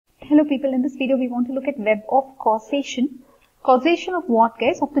Hello people, in this video we want to look at web of causation. Causation of what,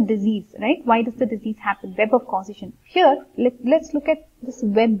 guys? Of the disease, right? Why does the disease happen? Web of causation. Here, let's look at this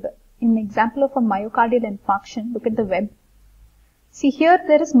web in the example of a myocardial infarction. Look at the web. See here,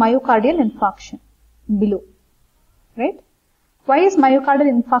 there is myocardial infarction below, right? Why is myocardial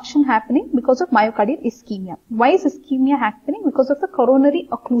infarction happening? Because of myocardial ischemia. Why is ischemia happening? Because of the coronary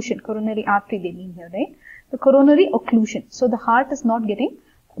occlusion. Coronary artery they mean here, right? The coronary occlusion. So the heart is not getting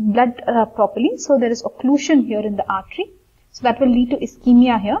blood properly. So there is occlusion here in the artery. So that will lead to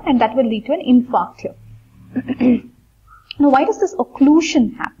ischemia here and that will lead to an infarct here. Now why does this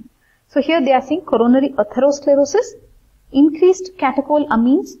occlusion happen? So here they are saying coronary atherosclerosis, increased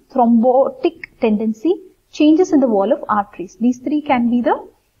catecholamines, thrombotic tendency, changes in the wall of arteries. These three can be the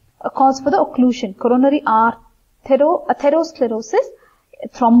cause for the occlusion. Coronary atherosclerosis,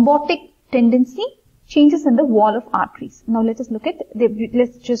 thrombotic tendency, changes in the wall of arteries. Now let us look at,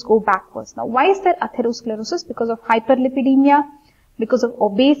 let's just go backwards. Now why is there atherosclerosis? Because of hyperlipidemia, because of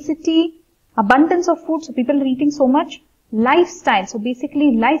obesity, abundance of food, so people are eating so much. Lifestyle, so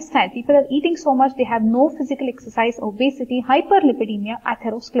basically lifestyle, people are eating so much, they have no physical exercise, obesity, hyperlipidemia,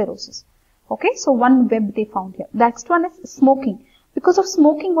 atherosclerosis. Okay, so one web they found here. Next one is smoking. Because of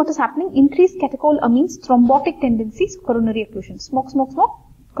smoking, what is happening? Increased catecholamines, thrombotic tendencies, coronary occlusion. Smoke,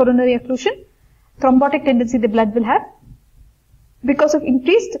 coronary occlusion. Thrombotic tendency the blood will have because of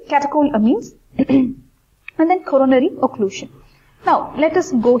increased catecholamines and then coronary occlusion. Now let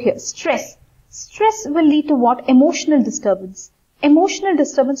us go here. Stress. Stress will lead to what? Emotional disturbance. Emotional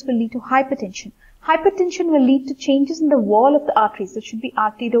disturbance will lead to hypertension. Hypertension will lead to changes in the wall of the arteries. It should be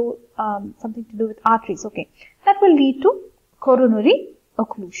something to do with arteries. Okay. That will lead to coronary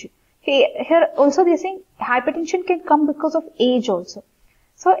occlusion. Here also they are saying hypertension can come because of age also.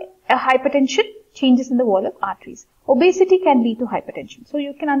 So hypertension, changes in the wall of arteries. Obesity can lead to hypertension. So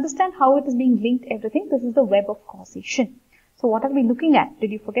you can understand how it is being linked everything. This is the web of causation. So what are we looking at?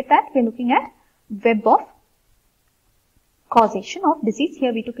 Did you forget that? We are looking at web of causation of disease.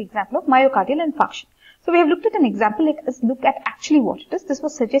 Here we took example of myocardial infarction. So we have looked at an example. Let us look at actually what it is. This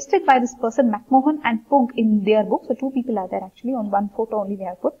was suggested by this person MacMahon and Pugh in their book. So two people are there actually. On one photo only they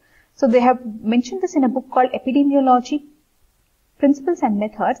have put. So they have mentioned this in a book called Epidemiologic, Principles and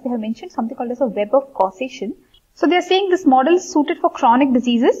Methods. They have mentioned something called as a web of causation. So they are saying this model is suited for chronic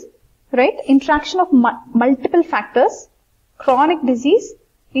diseases, right? Interaction of multiple factors. Chronic disease,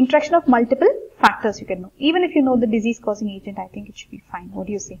 interaction of multiple factors you can know. Even if you know the disease causing agent, I think it should be fine. What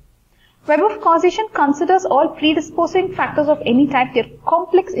do you say? Web of causation considers all predisposing factors of any type, their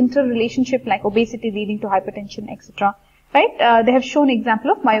complex interrelationship like obesity leading to hypertension, etc. Right? They have shown example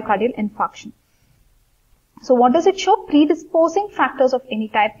of myocardial infarction. So what does it show? Predisposing factors of any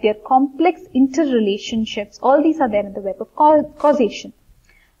type, their complex interrelationships. All these are there in the web of causation.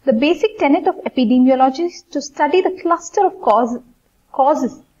 The basic tenet of epidemiology is to study the cluster of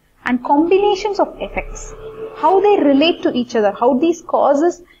causes and combinations of effects. How they relate to each other. How these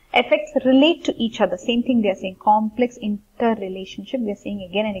causes, effects relate to each other. Same thing they are saying. Complex interrelationship. They are saying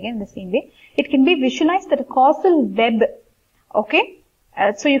again and again the same way. It can be visualized that a causal web. Okay.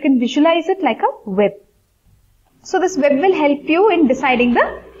 So you can visualize it like a web. So this web will help you in deciding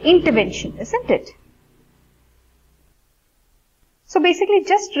the intervention, isn't it? So basically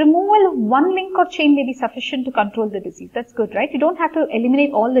just removal of one link or chain may be sufficient to control the disease. That's good, right? You don't have to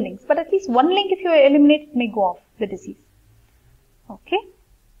eliminate all the links, but at least one link if you eliminate it may go off the disease. Okay.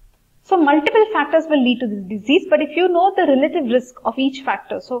 So multiple factors will lead to the disease, but if you know the relative risk of each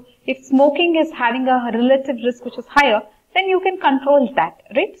factor, so if smoking is having a relative risk which is higher, then you can control that,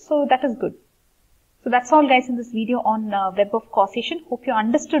 right? So that is good. So that's all guys in this video on web of causation. Hope you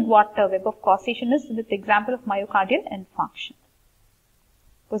understood what web of causation is with the example of myocardial infarction.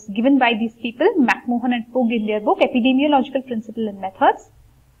 It was given by these people, MacMahon and Pugh in their book, Epidemiological Principles and Methods.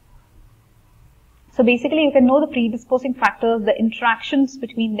 So basically you can know the predisposing factors, the interactions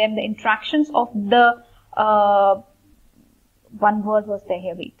between them, the interactions of the, one word was there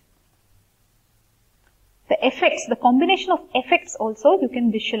here, wait. The effects, the combination of effects also you can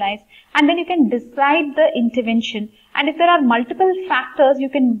visualize, and then you can decide the intervention. And if there are multiple factors, you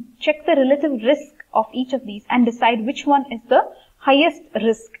can check the relative risk of each of these and decide which one is the highest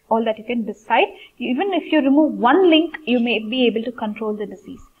risk. All that you can decide. Even if you remove one link, you may be able to control the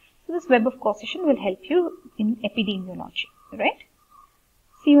disease. So this web of causation will help you in epidemiology, right?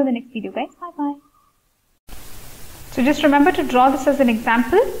 See you in the next video, guys. Bye bye. So just remember to draw this as an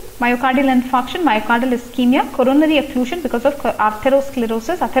example. Myocardial infarction, myocardial ischemia, coronary occlusion because of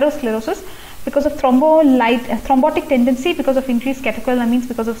atherosclerosis, because of thrombotic tendency, because of increased catecholamines,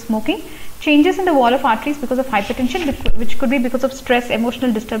 because of smoking, Changes in the wall of arteries because of hypertension, which could be because of stress,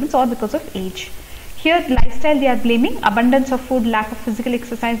 emotional disturbance, or because of age. Here, lifestyle they are blaming. Abundance of food, lack of physical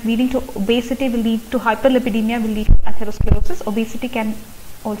exercise leading to obesity will lead to hyperlipidemia, will lead to atherosclerosis. Obesity can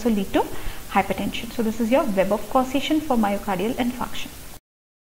also lead to hypertension. So this is your web of causation for myocardial infarction.